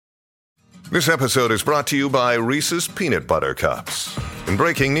This episode is brought to you by Reese's Peanut Butter Cups. In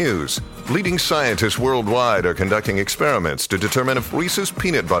breaking news, leading scientists worldwide are conducting experiments to determine if Reese's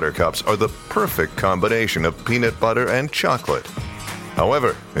Peanut Butter Cups are the perfect combination of peanut butter and chocolate.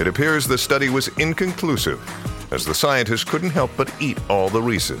 However, it appears the study was inconclusive, as the scientists couldn't help but eat all the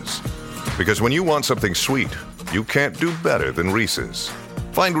Reese's. Because when you want something sweet, you can't do better than Reese's.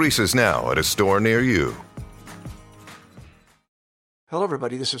 Find Reese's now at a store near you. Hello,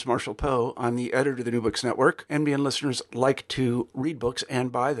 everybody. This is Marshall Poe. I'm the editor of the New Books Network. NBN listeners like to read books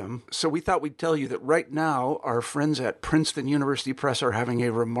and buy them. So we thought we'd tell you that right now, our friends at Princeton University Press are having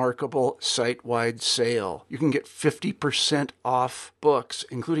a remarkable site-wide sale. You can get 50% off books,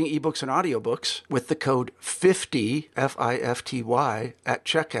 including ebooks and audiobooks, with the code 50, F-I-F-T-Y, at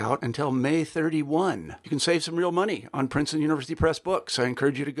checkout until May 31. You can save some real money on Princeton University Press books. I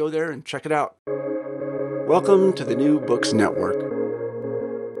encourage you to go there and check it out. Welcome to the New Books Network.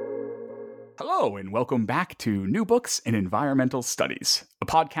 Hello, and welcome back to New Books in Environmental Studies, a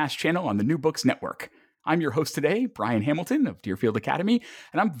podcast channel on the New Books Network. I'm your host today, Brian Hamilton of Deerfield Academy,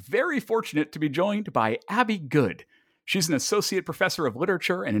 and I'm very fortunate to be joined by Abby Good. She's an associate professor of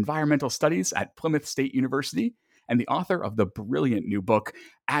literature and environmental studies at Plymouth State University and the author of the brilliant new book,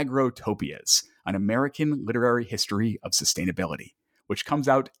 Agrotopias, An American Literary History of Sustainability, which comes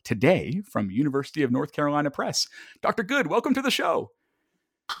out today from University of North Carolina Press. Dr. Good, welcome to the show.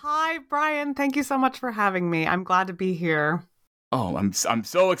 Hi, Brian. Thank you so much for having me. I'm glad to be here. Oh, I'm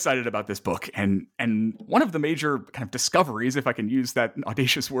so excited about this book. And one of the major kind of discoveries, if I can use that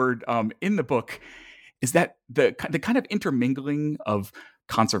audacious word, in the book is that the kind of intermingling of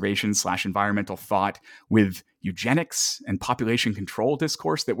conservation/environmental thought with eugenics and population control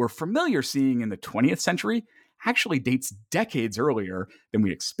discourse that we're familiar seeing in the 20th century actually dates decades earlier than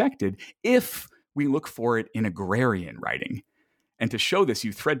we expected if we look for it in agrarian writing. And to show this,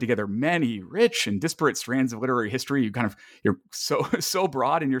 you thread together many rich and disparate strands of literary history. You're so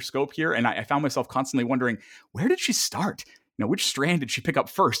broad in your scope here. And I found myself constantly wondering, where did she start? Which strand did she pick up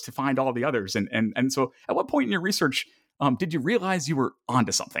first to find all the others? And so at what point in your research did you realize you were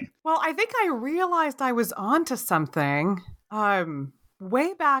onto something? Well, I think I realized I was onto something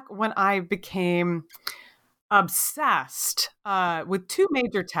way back when I became obsessed with two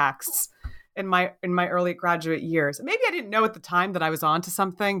major texts in my early graduate years. Maybe I didn't know at the time that I was onto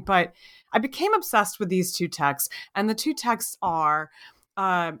something, but I became obsessed with these two texts. And the two texts are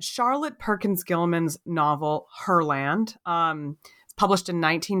Charlotte Perkins Gilman's novel, Herland. It's published in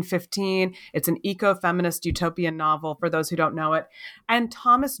 1915. It's an eco-feminist utopian novel, for those who don't know it. And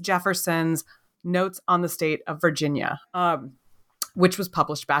Thomas Jefferson's Notes on the State of Virginia, which was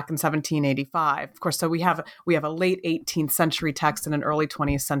published back in 1785. Of course, so we have a late 18th century text and an early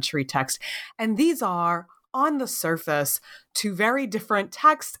 20th century text. And these are, on the surface, two very different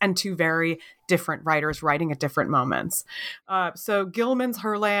texts and two very different writers writing at different moments. So Gilman's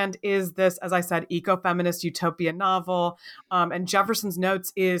Herland is this, as I said, eco-feminist utopian novel. And Jefferson's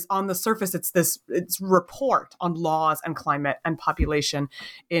Notes is, on the surface, it's report on laws and climate and population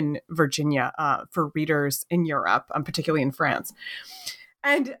in Virginia for readers in Europe, particularly in France.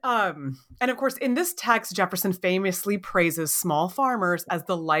 And of course, in this text, Jefferson famously praises small farmers as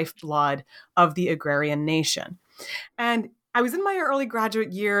the lifeblood of the agrarian nation. And I was in my early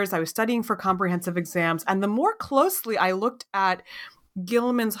graduate years, I was studying for comprehensive exams, and the more closely I looked at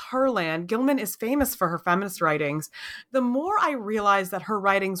Gilman's Herland, Gilman is famous for her feminist writings, the more I realized that her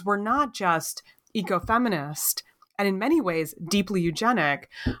writings were not just eco-feminist and in many ways deeply eugenic,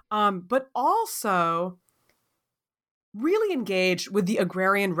 but also really engaged with the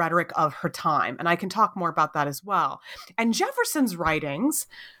agrarian rhetoric of her time. And I can talk more about that as well. And Jefferson's writings,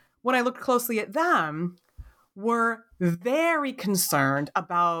 when I looked closely at them, were very concerned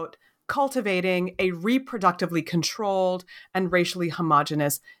about cultivating a reproductively controlled and racially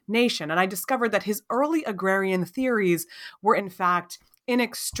homogenous nation. And I discovered that his early agrarian theories were, in fact,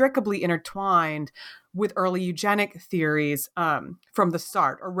 inextricably intertwined with early eugenic theories from the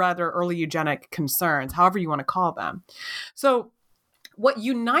start, or rather early eugenic concerns, however you want to call them. So what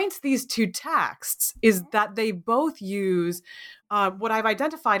unites these two texts is that they both use what I've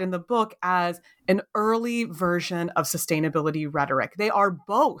identified in the book as an early version of sustainability rhetoric. They are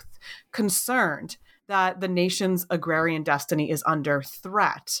both concerned that the nation's agrarian destiny is under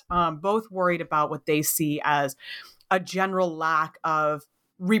threat, both worried about what they see as a general lack of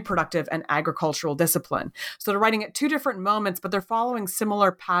reproductive and agricultural discipline. So they're writing at two different moments, but they're following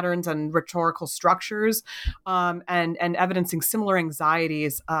similar patterns and rhetorical structures, and evidencing similar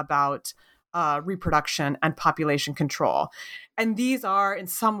anxieties about reproduction, and population control. And these are, in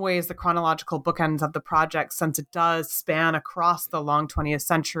some ways, the chronological bookends of the project, since it does span across the long 20th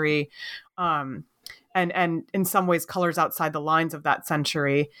century, and in some ways colors outside the lines of that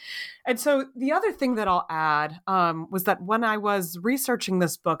century. And so the other thing that I'll add was that when I was researching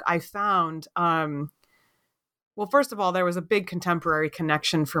this book, I found, well, first of all, there was a big contemporary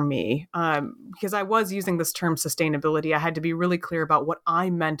connection for me because I was using this term sustainability. I had to be really clear about what I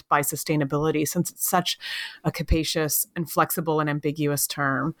meant by sustainability, since it's such a capacious and flexible and ambiguous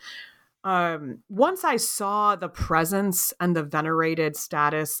term. Once I saw the presence and the venerated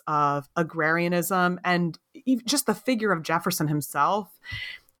status of agrarianism and just the figure of Jefferson himself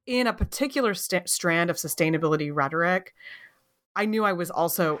in a particular strand of sustainability rhetoric, I knew I was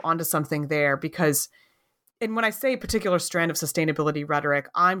also onto something there because, and when I say particular strand of sustainability rhetoric,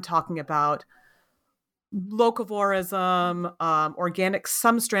 I'm talking about locavorism,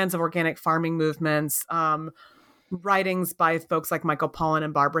 some strands of organic farming movements, writings by folks like Michael Pollan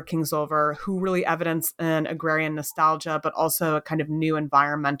and Barbara Kingsolver, who really evidence an agrarian nostalgia, but also a kind of new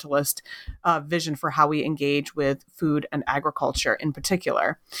environmentalist vision for how we engage with food and agriculture in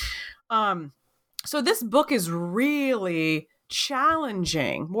particular. So this book is really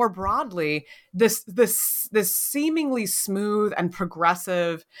challenging more broadly this seemingly smooth and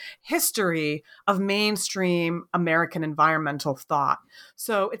progressive history of mainstream American environmental thought.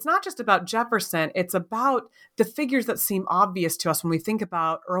 So it's not just about Jefferson, it's about the figures that seem obvious to us when we think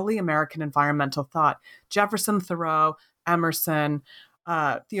about early American environmental thought. Jefferson, Thoreau, Emerson,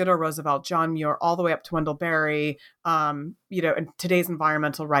 Theodore Roosevelt, John Muir, all the way up to Wendell Berry, and today's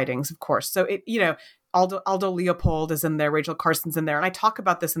environmental writings, of course. So Aldo Leopold is in there, Rachel Carson's in there. And I talk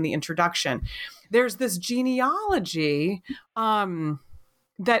about this in the introduction. There's this genealogy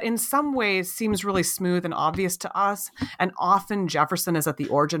that in some ways seems really smooth and obvious to us. And often Jefferson is at the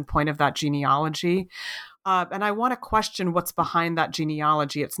origin point of that genealogy. And I want to question what's behind that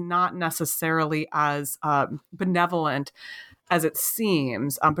genealogy. It's not necessarily as benevolent as it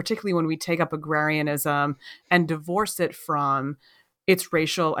seems, particularly when we take up agrarianism and divorce it from its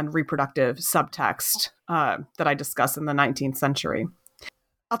racial and reproductive subtext that I discuss in the 19th century.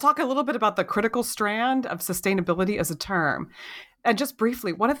 I'll talk a little bit about the critical strand of sustainability as a term. And just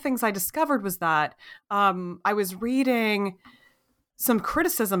briefly, one of the things I discovered was that I was reading some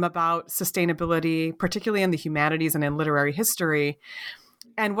criticism about sustainability, particularly in the humanities and in literary history.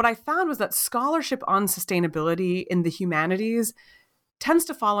 And what I found was that scholarship on sustainability in the humanities tends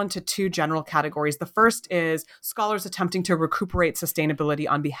to fall into two general categories. The first is scholars attempting to recuperate sustainability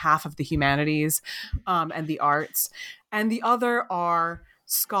on behalf of the humanities and the arts. And the other are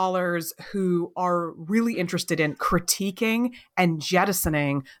scholars who are really interested in critiquing and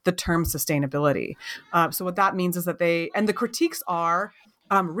jettisoning the term sustainability. So what that means is that and the critiques are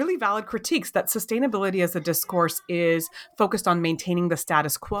really valid critiques that sustainability as a discourse is focused on maintaining the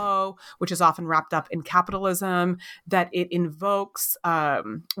status quo, which is often wrapped up in capitalism, that it invokes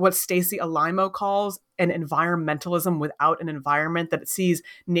what Stacy Alaimo calls an environmentalism without an environment, that it sees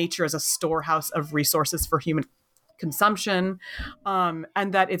nature as a storehouse of resources for human consumption, and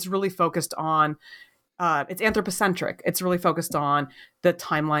that it's really focused on, it's anthropocentric. It's really focused on the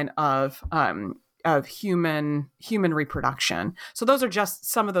timeline of human reproduction. So those are just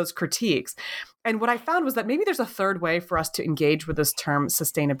some of those critiques. And what I found was that maybe there's a third way for us to engage with this term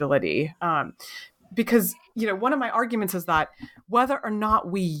sustainability. Because, one of my arguments is that whether or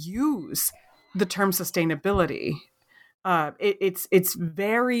not we use the term sustainability, it's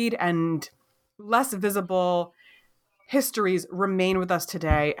varied and less visible histories remain with us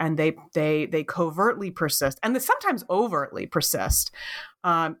today, and they covertly persist, and they sometimes overtly persist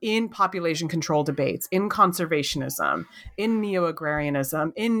in population control debates, in conservationism, in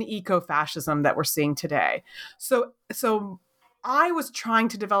neo-agrarianism, in eco-fascism that we're seeing today. So I was trying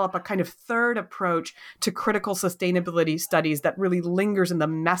to develop a kind of third approach to critical sustainability studies that really lingers in the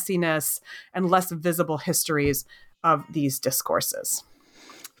messiness and less visible histories of these discourses.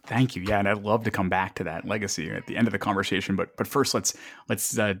 Thank you. Yeah, and I'd love to come back to that legacy at the end of the conversation. But first, let's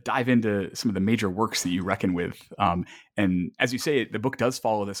dive into some of the major works that you reckon with. And as you say, the book does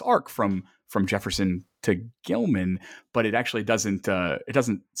follow this arc from Jefferson to Gilman, but it actually doesn't. It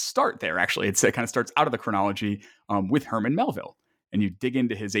doesn't start there. Actually, it kind of starts out of the chronology with Herman Melville. And you dig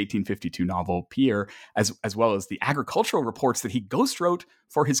into his 1852 novel, Pierre, as well as the agricultural reports that he ghost wrote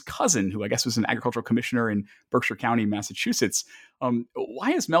for his cousin, who I guess was an agricultural commissioner in Berkshire County, Massachusetts.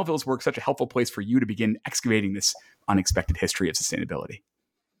 Why is Melville's work such a helpful place for you to begin excavating this unexpected history of sustainability?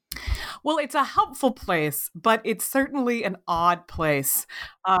 Well, it's a helpful place, but it's certainly an odd place.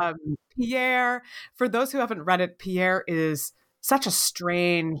 Pierre, for those who haven't read it, Pierre is such a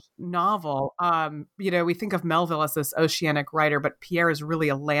strange novel. We think of Melville as this oceanic writer, but Pierre is really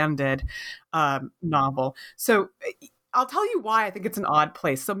a landed novel. So I'll tell you why I think it's an odd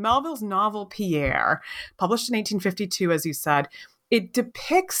place. So Melville's novel Pierre, published in 1852, as you said, it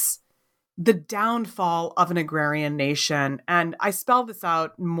depicts the downfall of an agrarian nation. And I spell this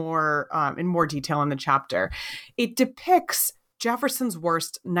out more in more detail in the chapter. It depicts Jefferson's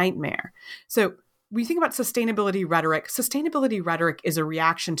worst nightmare. So we think about sustainability rhetoric. Sustainability rhetoric is a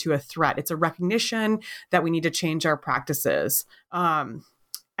reaction to a threat. It's a recognition that we need to change our practices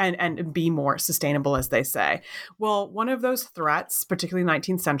and be more sustainable, as they say. Well, one of those threats, particularly in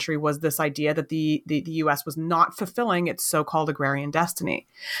the 19th century, was this idea that the U.S. was not fulfilling its so-called agrarian destiny.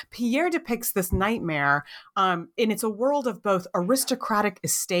 Pierre depicts this nightmare, and it's a world of both aristocratic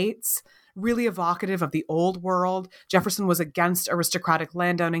estates, really evocative of the old world. Jefferson was against aristocratic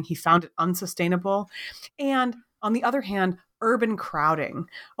landowning. He found it unsustainable. And on the other hand, urban crowding,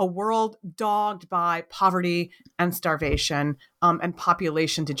 a world dogged by poverty and starvation and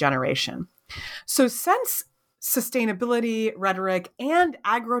population degeneration. So since sustainability rhetoric and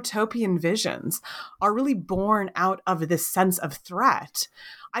agrotopian visions are really born out of this sense of threat,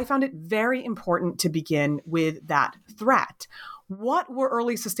 I found it very important to begin with that threat. What were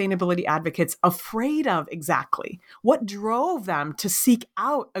early sustainability advocates afraid of exactly? What drove them to seek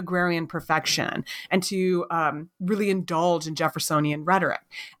out agrarian perfection and to really indulge in Jeffersonian rhetoric?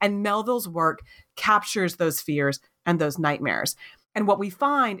 And Melville's work captures those fears and those nightmares. And what we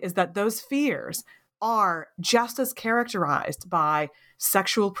find is that those fears are just as characterized by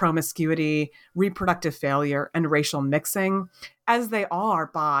sexual promiscuity, reproductive failure, and racial mixing as they are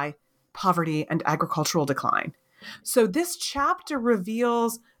by poverty and agricultural decline. So this chapter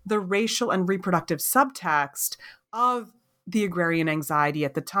reveals the racial and reproductive subtext of the agrarian anxiety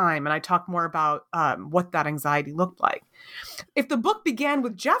at the time. And I talk more about what that anxiety looked like. If the book began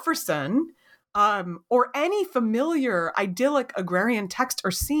with Jefferson or any familiar idyllic agrarian text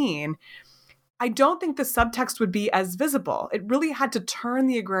or scene, I don't think the subtext would be as visible. It really had to turn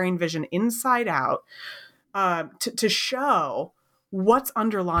the agrarian vision inside out to show what's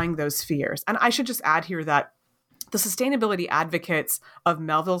underlying those fears. And I should just add here that the sustainability advocates of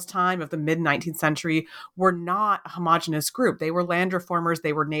Melville's time, of the mid-19th century, were not a homogenous group. They were land reformers,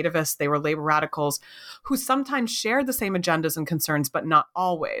 they were nativists, they were labor radicals who sometimes shared the same agendas and concerns, but not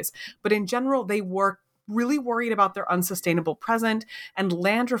always. But in general, they were really worried about their unsustainable present, and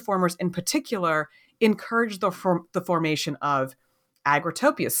land reformers in particular encouraged the formation of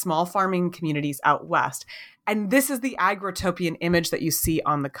agrotopias, small farming communities out west. And this is the agrotopian image that you see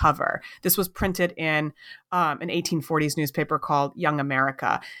on the cover. This was printed in an 1840s newspaper called Young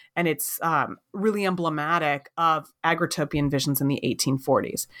America, and it's really emblematic of agrotopian visions in the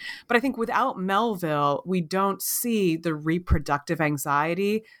 1840s. But I think without Melville, we don't see the reproductive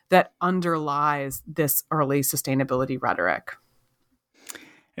anxiety that underlies this early sustainability rhetoric.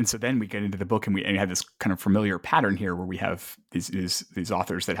 And so then we get into the book and we have this kind of familiar pattern here where we have these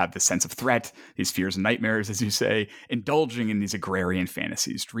authors that have this sense of threat, these fears and nightmares, as you say, indulging in these agrarian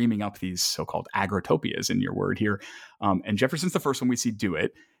fantasies, dreaming up these so-called agrotopias, in your word here. And Jefferson's the first one we see do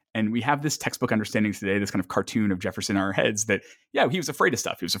it. And we have this textbook understanding today, this kind of cartoon of Jefferson in our heads that, yeah, he was afraid of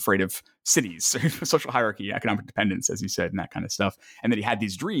stuff. He was afraid of cities, social hierarchy, economic dependence, as you said, and that kind of stuff. And that he had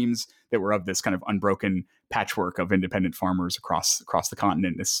these dreams that were of this kind of unbroken patchwork of independent farmers across the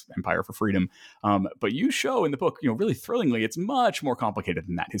continent, this empire for freedom. But you show in the book, really thrillingly, it's much more complicated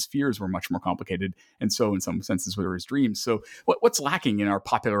than that. His fears were much more complicated. And so in some senses, were his dreams. So what's lacking in our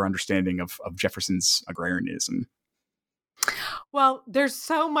popular understanding of Jefferson's agrarianism? Well, there's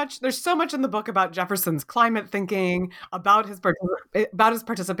so much in the book about Jefferson's climate thinking, about his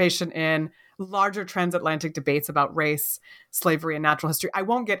participation in larger transatlantic debates about race, slavery, and natural history. I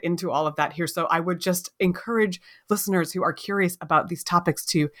won't get into all of that here, so I would just encourage listeners who are curious about these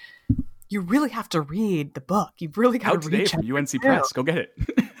topics you really have to read the book. You've really got to read it. From UNC Press. Go get it.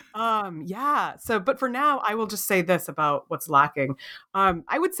 Yeah. So, but for now, I will just say this about what's lacking.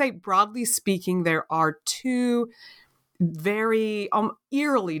 I would say, broadly speaking, there are two very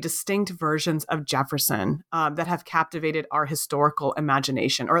eerily distinct versions of Jefferson that have captivated our historical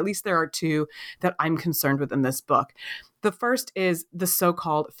imagination, or at least there are two that I'm concerned with in this book. The first is the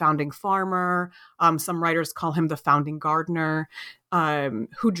so-called founding farmer. Some writers call him the founding gardener,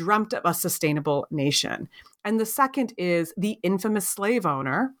 who dreamt of a sustainable nation. And the second is the infamous slave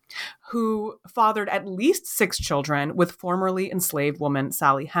owner who fathered at least 6 children with formerly enslaved woman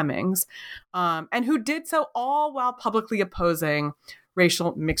Sally Hemings, and who did so all while publicly opposing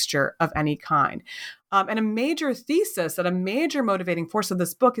racial mixture of any kind. And a major thesis and a major motivating force of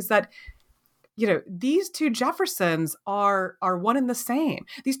this book is that these two Jeffersons are one and the same.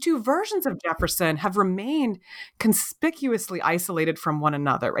 These two versions of Jefferson have remained conspicuously isolated from one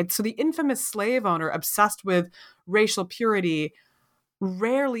another, right? So the infamous slave owner obsessed with racial purity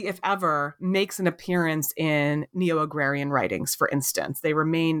rarely, if ever, makes an appearance in neo-agrarian writings, for instance. They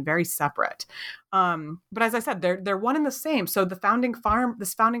remain very separate. But as I said, they're one and the same. So this founding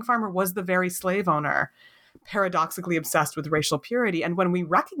farmer was the very slave owner, paradoxically obsessed with racial purity. And when we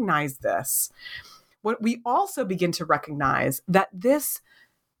recognize this, what we also begin to recognize that this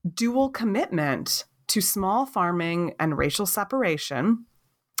dual commitment to small farming and racial separation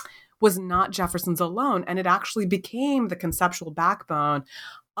was not Jefferson's alone, and it actually became the conceptual backbone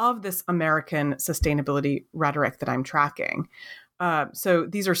of this American sustainability rhetoric that I'm tracking. So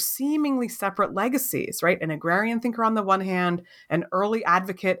these are seemingly separate legacies, right? An agrarian thinker on the one hand, an early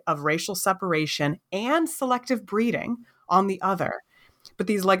advocate of racial separation and selective breeding on the other. But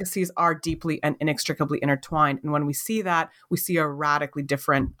these legacies are deeply and inextricably intertwined. And when we see that, we see a radically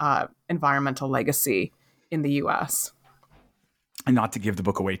different environmental legacy in the U.S. And not to give the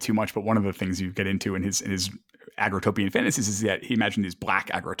book away too much, but one of the things you get into in his agrotopian fantasies is that he imagined these black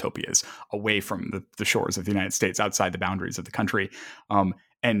agrotopias away from the shores of the United States, outside the boundaries of the country.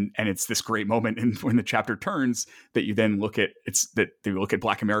 And it's this great moment when the chapter turns that you then look at they look at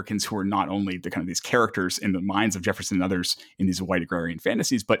Black Americans who are not only the kind of these characters in the minds of Jefferson and others in these white agrarian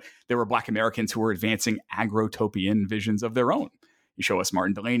fantasies, but there were Black Americans who were advancing agrotopian visions of their own. You show us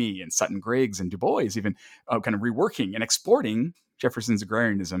Martin Delany and Sutton Griggs and Du Bois even kind of reworking and exporting Jefferson's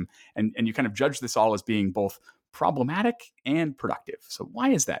agrarianism. And you kind of judge this all as being both problematic and productive. So why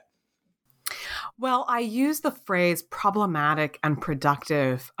is that? Well, I use the phrase problematic and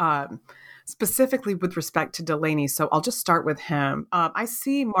productive specifically with respect to Delany. So I'll just start with him. I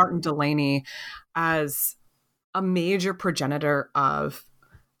see Martin Delany as a major progenitor of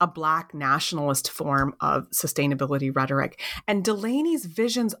a Black nationalist form of sustainability rhetoric. And Delany's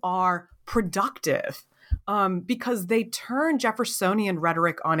visions are productive because they turn Jeffersonian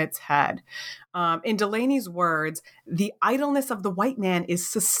rhetoric on its head. In Delany's words, the idleness of the white man is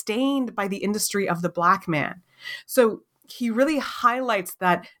sustained by the industry of the Black man. So he really highlights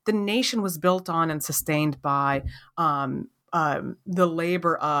that the nation was built on and sustained by the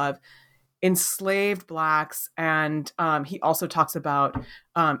labor of enslaved Blacks, and he also talks about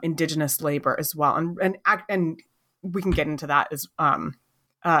indigenous labor as well, and we can get into that as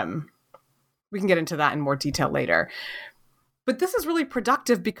we can get into that in more detail later. But this is really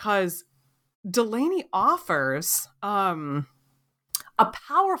productive because Delany offers a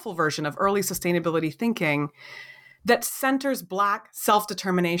powerful version of early sustainability thinking that centers Black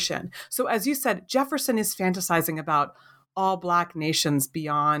self-determination. So as you said, Jefferson is fantasizing about all Black nations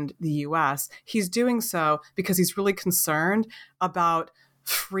beyond the US. He's doing so because he's really concerned about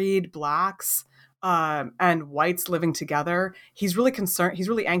freed Blacks and whites living together. He's really concerned. He's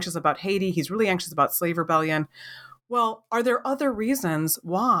really anxious about Haiti. He's really anxious about slave rebellion. Well, are there other reasons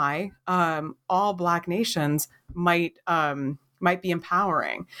why all Black nations might be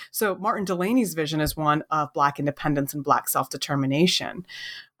empowering? So Martin Delany's vision is one of Black independence and Black self-determination.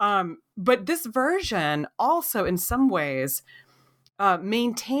 But this version also, in some ways,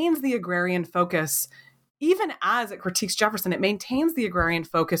 maintains the agrarian focus. Even as it critiques Jefferson, it maintains the agrarian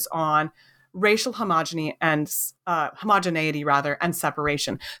focus on racial homogeneity and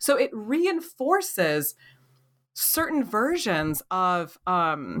separation. So it reinforces certain versions of,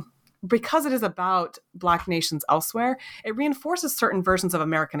 because it is about Black nations elsewhere, it reinforces certain versions of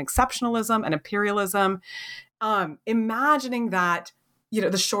American exceptionalism and imperialism, imagining that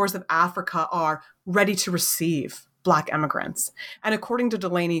the shores of Africa are ready to receive Black immigrants. And according to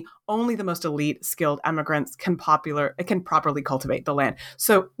Delany, only the most elite, skilled immigrants can properly cultivate the land.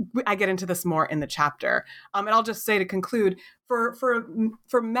 So I get into this more in the chapter. And I'll just say to conclude,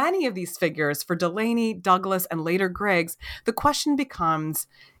 for many of these figures, for Delany, Douglas, and later Griggs, the question becomes,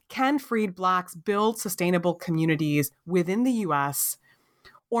 can freed Blacks build sustainable communities within the U.S.,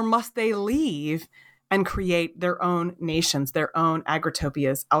 or must they leave and create their own nations, their own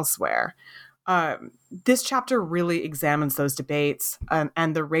agrotopias elsewhere? This chapter really examines those debates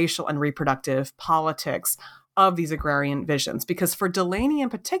and the racial and reproductive politics of these agrarian visions. Because for Delany in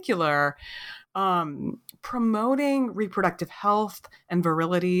particular, promoting reproductive health and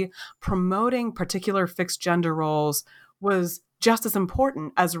virility, promoting particular fixed gender roles was just as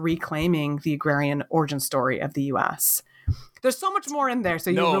important as reclaiming the agrarian origin story of the U.S. There's so much more in there, so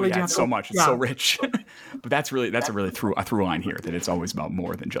you really do have so much. It's so rich. But that's a really through line here, that it's always about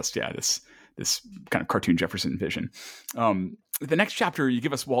more than just this kind of cartoon Jefferson vision. The next chapter, you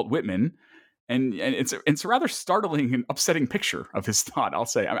give us Walt Whitman, And it's a rather startling and upsetting picture of his thought. I'll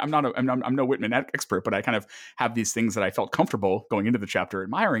say I'm no Whitman expert, but I kind of have these things that I felt comfortable going into the chapter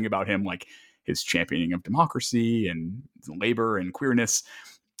admiring about him, like his championing of democracy and labor and queerness.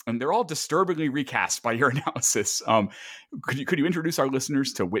 And they're all disturbingly recast by your analysis. Could you introduce our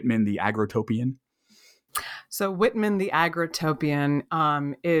listeners to Whitman the Agrotopian? So Whitman the Agrotopian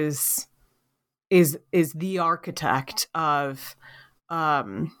is the architect of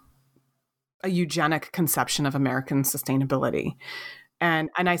a eugenic conception of American sustainability. And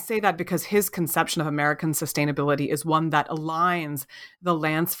I say that because his conception of American sustainability is one that aligns the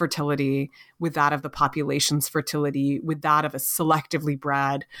land's fertility with that of the population's fertility, with that of a selectively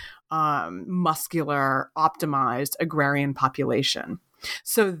bred, muscular, optimized agrarian population.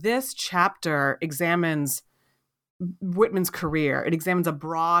 So this chapter examines Whitman's career. It examines a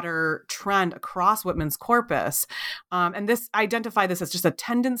broader trend across Whitman's corpus. And identify this as just a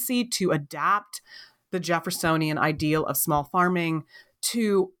tendency to adapt the Jeffersonian ideal of small farming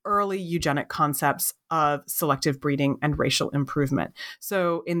to early eugenic concepts of selective breeding and racial improvement.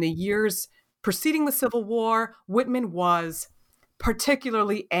 So in the years preceding the Civil War, Whitman was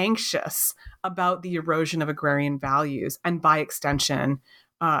particularly anxious about the erosion of agrarian values and, by extension,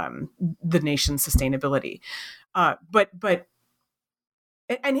 the nation's sustainability. But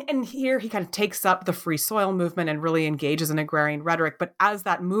here he kind of takes up the free soil movement and really engages in agrarian rhetoric. But as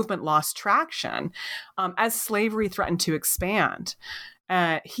that movement lost traction, as slavery threatened to expand,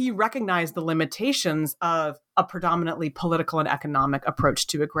 he recognized the limitations of a predominantly political and economic approach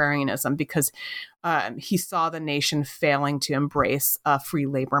to agrarianism because he saw the nation failing to embrace a free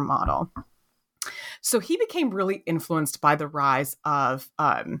labor model. So he became really influenced by the rise of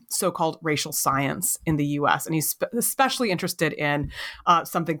so-called racial science in the U.S., and he's especially interested in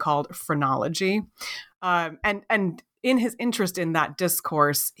something called phrenology. And in his interest in that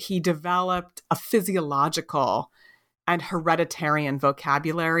discourse, he developed a physiological and hereditarian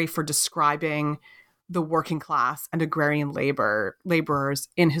vocabulary for describing the working class and agrarian laborers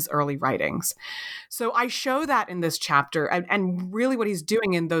in his early writings. So I show that in this chapter, and really what he's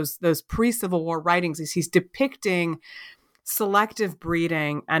doing in those pre-Civil War writings is he's depicting selective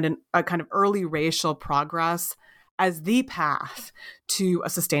breeding and a kind of early racial progress as the path to a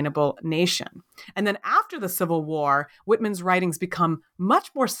sustainable nation. And then after the Civil War, Whitman's writings become much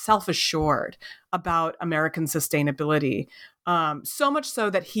more self-assured about American sustainability, so much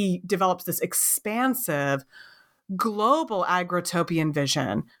so that he develops this expansive global agrotopian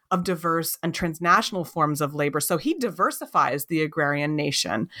vision of diverse and transnational forms of labor. So he diversifies the agrarian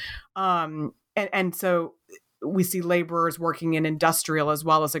nation. And so we see laborers working in industrial as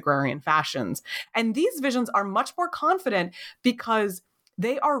well as agrarian fashions. And these visions are much more confident because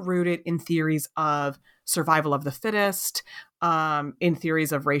they are rooted in theories of survival of the fittest, in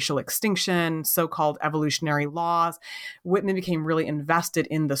theories of racial extinction, so-called evolutionary laws. Whitman became really invested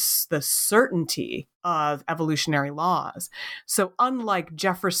in the certainty of evolutionary laws. So unlike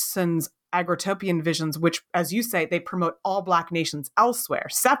Jefferson's agrotopian visions, which, as you say, they promote all Black nations elsewhere,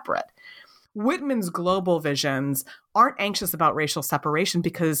 separate, Whitman's global visions aren't anxious about racial separation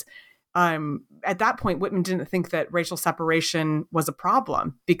because at that point, Whitman didn't think that racial separation was a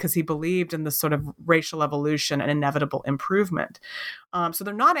problem because he believed in this sort of racial evolution and inevitable improvement. So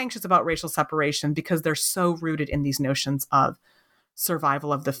they're not anxious about racial separation because they're so rooted in these notions of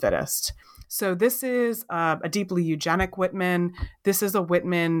survival of the fittest. So this is a deeply eugenic Whitman. This is a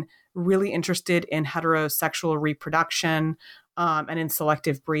Whitman really interested in heterosexual reproduction and in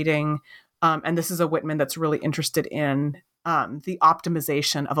selective breeding. And this is a Whitman that's really interested in the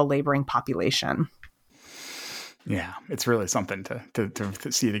optimization of a laboring population. Yeah, it's really something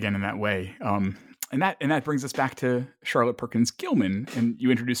to see it again in that way. And that brings us back to Charlotte Perkins Gilman, and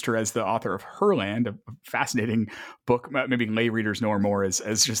you introduced her as the author of Herland, a fascinating book. Maybe lay readers know her more as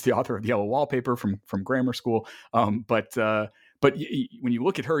just the author of The Yellow Wallpaper from grammar school. But when you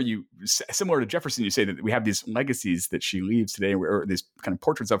look at her, you similar to Jefferson, you say that we have these legacies that she leaves today, or these kind of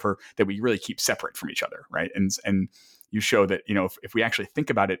portraits of her that we really keep separate from each other, right? And you show that, if we actually think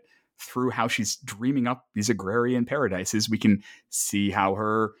about it through how she's dreaming up these agrarian paradises, we can see how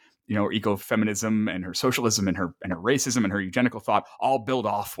her, ecofeminism and her socialism and her racism and her eugenical thought all build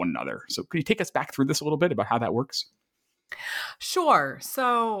off one another. So could you take us back through this a little bit about how that works? Sure.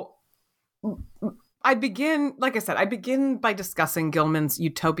 So I begin by discussing Gilman's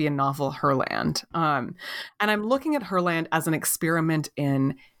utopian novel, Herland. And I'm looking at Herland as an experiment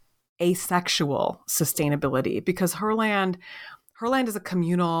in asexual sustainability because Herland is a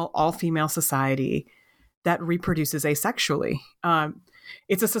communal, all-female society that reproduces asexually.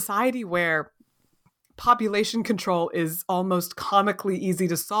 It's a society where population control is almost comically easy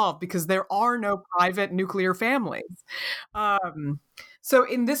to solve because there are no private nuclear families. So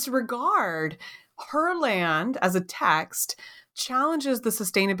in this regard, Herland as a text challenges the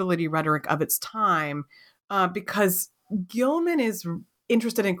sustainability rhetoric of its time because Gilman is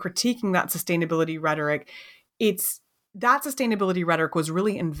interested in critiquing that sustainability rhetoric. That sustainability rhetoric was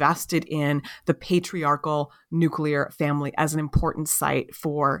really invested in the patriarchal nuclear family as an important site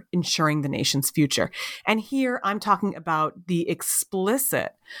for ensuring the nation's future. And here I'm talking about the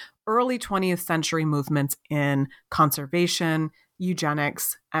explicit early 20th century movements in conservation,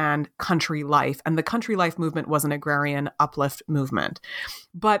 eugenics, and country life. And the country life movement was an agrarian uplift movement.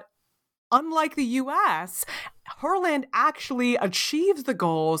 But unlike the US, Herland actually achieves the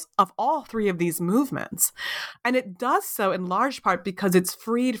goals of all three of these movements. And it does so in large part because it's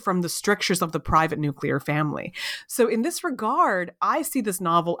freed from the strictures of the private nuclear family. So in this regard, I see this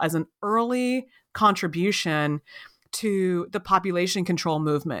novel as an early contribution to the population control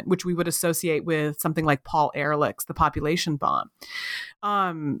movement, which we would associate with something like Paul Ehrlich's The Population Bomb.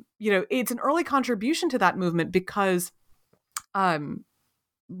 It's an early contribution to that movement because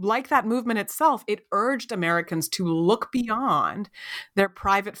like that movement itself, it urged Americans to look beyond their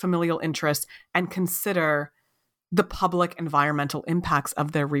private familial interests and consider the public environmental impacts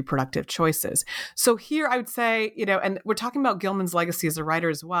of their reproductive choices. So here I would say, and we're talking about Gilman's legacy as a writer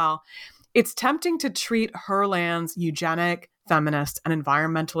as well, it's tempting to treat Herland's eugenic, feminist, and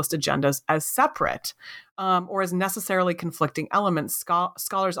environmentalist agendas as separate or as necessarily conflicting elements.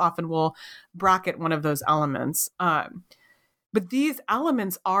 Scholars often will bracket one of those elements. But these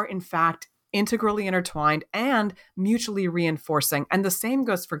elements are, in fact, integrally intertwined and mutually reinforcing. And the same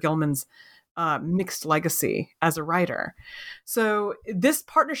goes for Gilman's mixed legacy as a writer. So this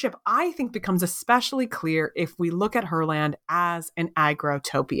partnership, I think, becomes especially clear if we look at Herland as an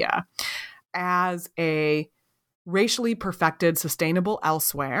agrotopia, as a racially perfected, sustainable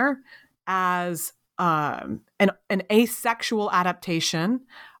elsewhere, as an asexual adaptation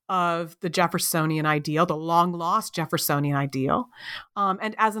of the Jeffersonian ideal, the long-lost Jeffersonian ideal,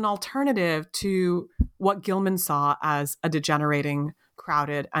 and as an alternative to what Gilman saw as a degenerating,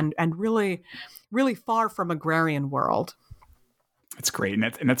 crowded, and really, really far from agrarian world. That's great.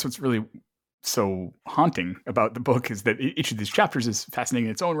 And that's what's really so haunting about the book is that each of these chapters is fascinating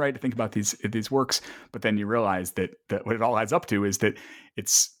in its own right to think about these works, but then you realize that what it all adds up to is that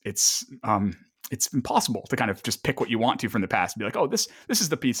it's impossible to kind of just pick what you want to from the past and be like, oh, this is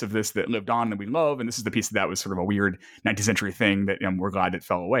the piece of this that lived on that we love, and this is the piece that was sort of a weird 19th century thing that we're glad it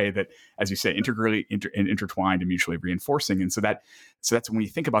fell away. That, as you say, integrally intertwined and mutually reinforcing. And so that's when we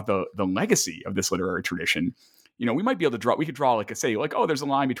think about the legacy of this literary tradition. We might be able to draw. We could draw oh, there's a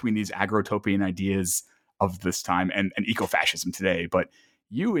line between these agrotopian ideas of this time and ecofascism today, but.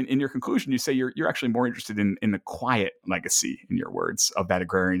 You, in your conclusion, you say you're actually more interested in the quiet legacy, in your words, of that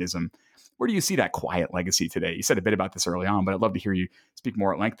agrarianism. Where do you see that quiet legacy today? You said a bit about this early on, but I'd love to hear you speak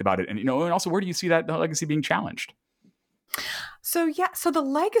more at length about it. And, and also, where do you see that the legacy being challenged? So the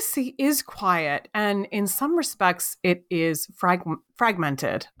legacy is quiet, and in some respects, it is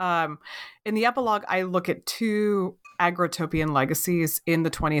fragmented. In the epilogue, I look at two agrotopian legacies in the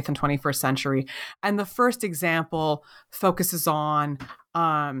 20th and 21st century. And the first example focuses on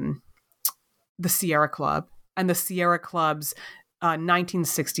the Sierra Club and the Sierra Club's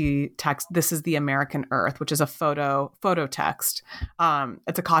 1960 text, This is the American Earth, which is a photo text.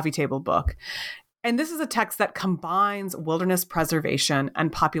 It's a coffee table book. And this is a text that combines wilderness preservation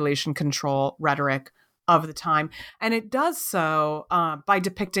and population control rhetoric of the time. And it does so by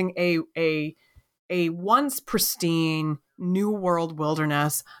depicting a once pristine New World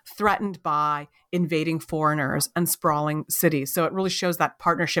wilderness threatened by invading foreigners and sprawling cities. So it really shows that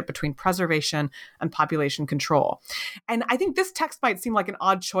partnership between preservation and population control. And I think this text might seem like an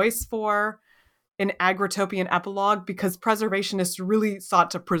odd choice for an agrotopian epilogue because preservationists really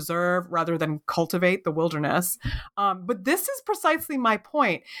sought to preserve rather than cultivate the wilderness. But this is precisely my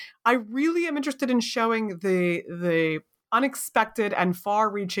point. I really am interested in showing the unexpected and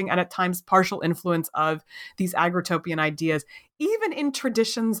far-reaching and at times partial influence of these agrotopian ideas, even in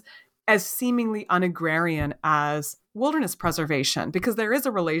traditions as seemingly unagrarian as wilderness preservation, because there is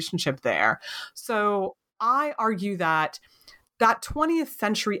a relationship there. So I argue that 20th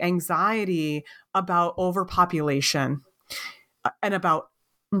century anxiety about overpopulation and about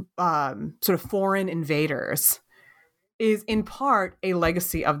sort of foreign invaders is in part a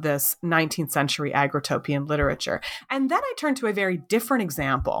legacy of this 19th century agrotopian literature. And then I turn to a very different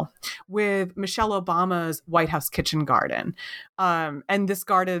example with Michelle Obama's White House kitchen garden. And this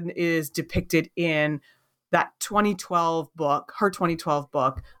garden is depicted in that 2012 book, her 2012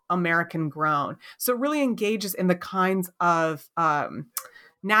 book, American Grown. So it really engages in the kinds of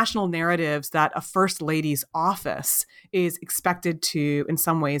national narratives that a first lady's office is expected to, in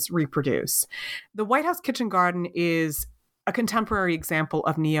some ways, reproduce. The White House Kitchen Garden is a contemporary example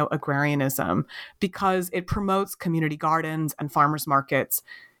of neo-agrarianism because it promotes community gardens and farmers markets,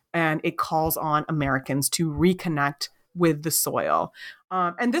 and it calls on Americans to reconnect with the soil.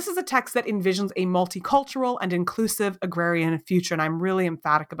 And this is a text that envisions a multicultural and inclusive agrarian future, and I'm really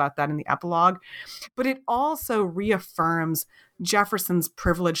emphatic about that in the epilogue. But it also reaffirms Jefferson's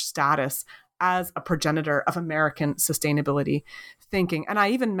privileged status as a progenitor of American sustainability thinking. And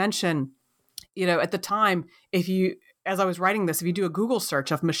I even mention, at the time, as I was writing this, if you do a Google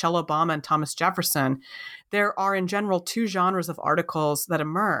search of Michelle Obama and Thomas Jefferson, there are in general two genres of articles that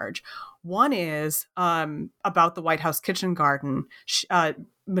emerge. One is about the White House Kitchen Garden.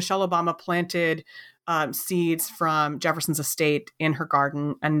 Michelle Obama planted seeds from Jefferson's estate in her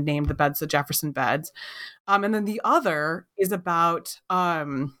garden and named the beds the Jefferson beds. And then the other is about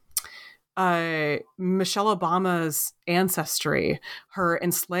Michelle Obama's ancestry, her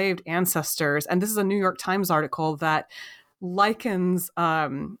enslaved ancestors. And this is a New York Times article that likens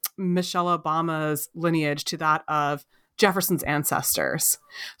Michelle Obama's lineage to that of Jefferson's ancestors.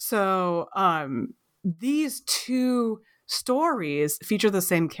 So these two stories feature the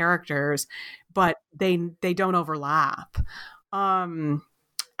same characters, but they don't overlap. And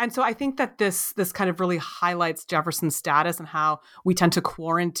so I think that this kind of really highlights Jefferson's status and how we tend to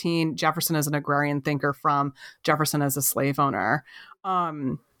quarantine Jefferson as an agrarian thinker from Jefferson as a slave owner.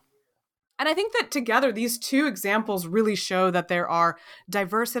 And I think that together, these two examples really show that there are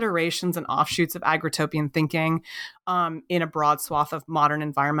diverse iterations and offshoots of agritopian thinking in a broad swath of modern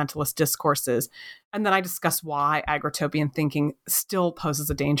environmentalist discourses. And then I discuss why agritopian thinking still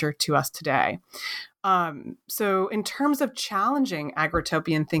poses a danger to us today. So in terms of challenging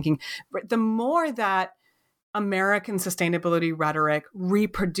agritopian thinking, the more that American sustainability rhetoric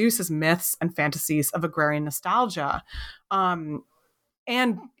reproduces myths and fantasies of agrarian nostalgia,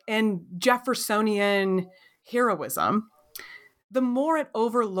 and Jeffersonian heroism, the more it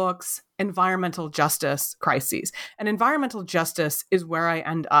overlooks environmental justice crises. And environmental justice is where I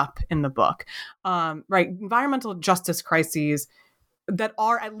end up in the book, right? Environmental justice crises that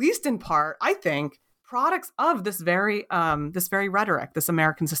are, at least in part, I think, products of this very rhetoric, this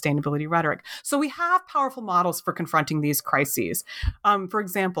American sustainability rhetoric. So we have powerful models for confronting these crises. For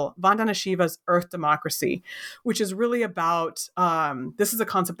example, Vandana Shiva's Earth Democracy, which is really about, this is a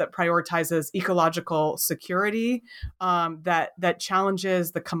concept that prioritizes ecological security, that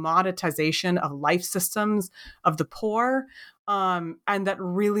challenges the commoditization of life systems of the poor, and that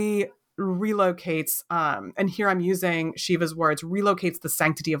really relocates, and here I'm using Shiva's words, relocates the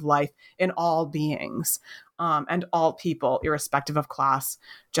sanctity of life in all beings and all people, irrespective of class,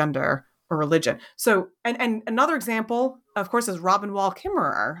 gender, or religion. So, and another example, of course, is Robin Wall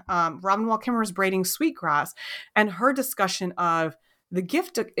Kimmerer. Robin Wall Kimmerer's Braiding Sweetgrass, and her discussion of the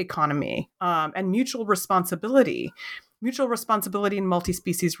gift economy and mutual responsibility in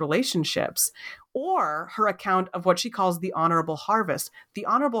multi-species relationships, or her account of what she calls the honorable harvest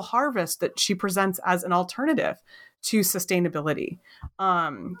that she presents as an alternative to sustainability,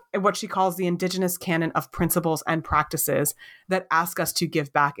 and what she calls the indigenous canon of principles and practices that ask us to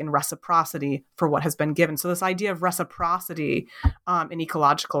give back in reciprocity for what has been given. So this idea of reciprocity in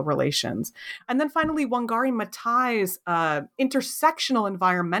ecological relations. And then finally, Wangari Maathai's intersectional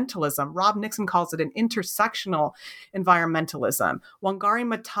environmentalism. Rob Nixon calls it an intersectional environmentalism. Wangari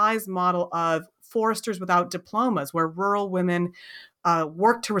Maathai's model of foresters without diplomas, where rural women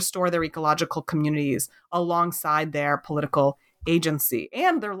work to restore their ecological communities alongside their political agency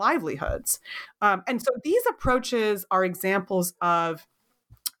and their livelihoods. And so these approaches are examples of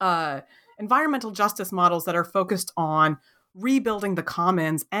environmental justice models that are focused on rebuilding the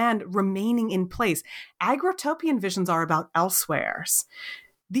commons and remaining in place. Agritopian visions are about elsewheres.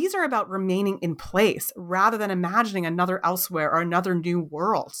 These are about remaining in place rather than imagining another elsewhere or another new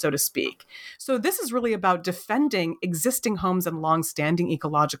world, so to speak. So this is really about defending existing homes and longstanding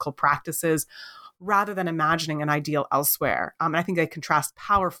ecological practices rather than imagining an ideal elsewhere. And I think they contrast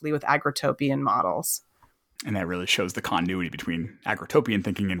powerfully with agritopian models. And that really shows the continuity between agritopian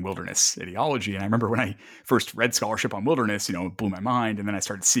thinking and wilderness ideology. And I remember when I first read scholarship on wilderness, it blew my mind. And then I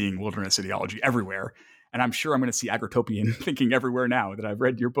started seeing wilderness ideology everywhere. And I'm sure I'm going to see agritopian thinking everywhere now that I've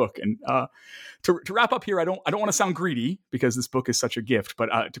read your book. And to wrap up here, I don't want to sound greedy because this book is such a gift.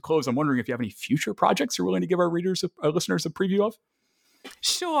 But to close, I'm wondering if you have any future projects you're willing to give our listeners a preview of.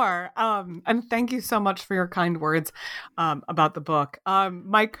 Sure. And thank you so much for your kind words about the book.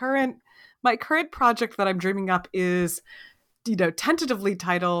 My current My current project that I'm dreaming up is, tentatively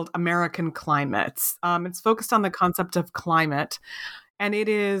titled American Climates. It's focused on the concept of climate, and it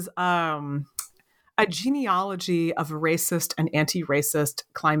is a genealogy of racist and anti-racist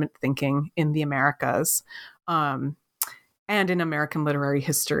climate thinking in the Americas. And in American literary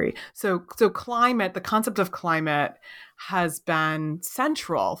history. So climate, the concept of climate has been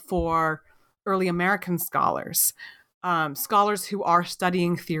central for early American scholars. Scholars who are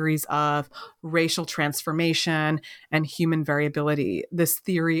studying theories of racial transformation and human variability. This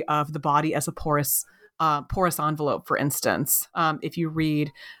theory of the body as a porous envelope, for instance. If you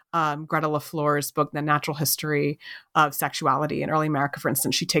read Greta LaFleur's book, The Natural History of Sexuality in Early America, for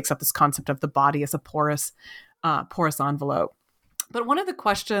instance, she takes up this concept of the body as a porous envelope. But one of the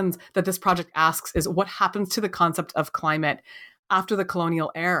questions that this project asks is what happens to the concept of climate after the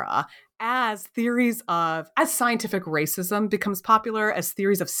colonial era as scientific racism becomes popular, as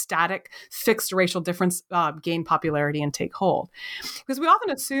theories of static, fixed racial difference gain popularity and take hold. Because we often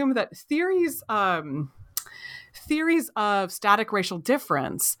assume that theories of static racial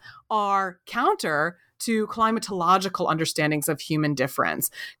difference are counter to climatological understandings of human difference.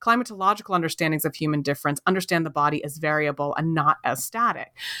 Climatological understandings of human difference understand the body as variable and not as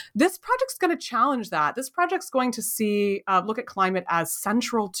static. This project's going to challenge that. This project's going to look at climate as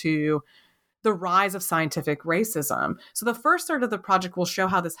central to the rise of scientific racism. So the first third of the project will show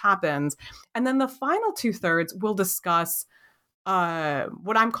how this happens. And then the final 2/3 will discuss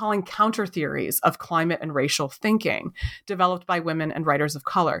what I'm calling counter theories of climate and racial thinking developed by women and writers of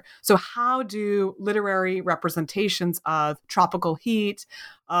color. So how do literary representations of tropical heat,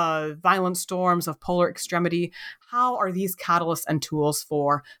 violent storms, of polar extremity, how are these catalysts and tools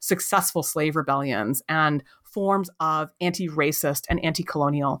for successful slave rebellions and forms of anti-racist and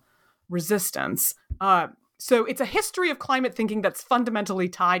anti-colonial resistance? So it's a history of climate thinking that's fundamentally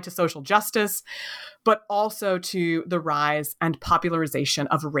tied to social justice, but also to the rise and popularization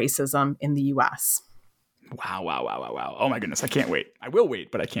of racism in the U.S. Wow. Oh my goodness, I can't wait. I will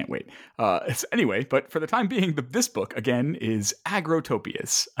wait, but I can't wait. Anyway, but for the time being, this book, again, is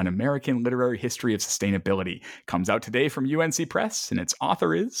Agrotopias, An American Literary History of Sustainability. Comes out today from UNC Press, and its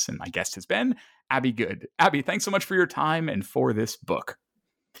author is, and my guest has been, Abby Good. Abby, thanks so much for your time and for this book.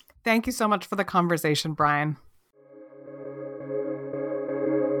 Thank you so much for the conversation, Brian.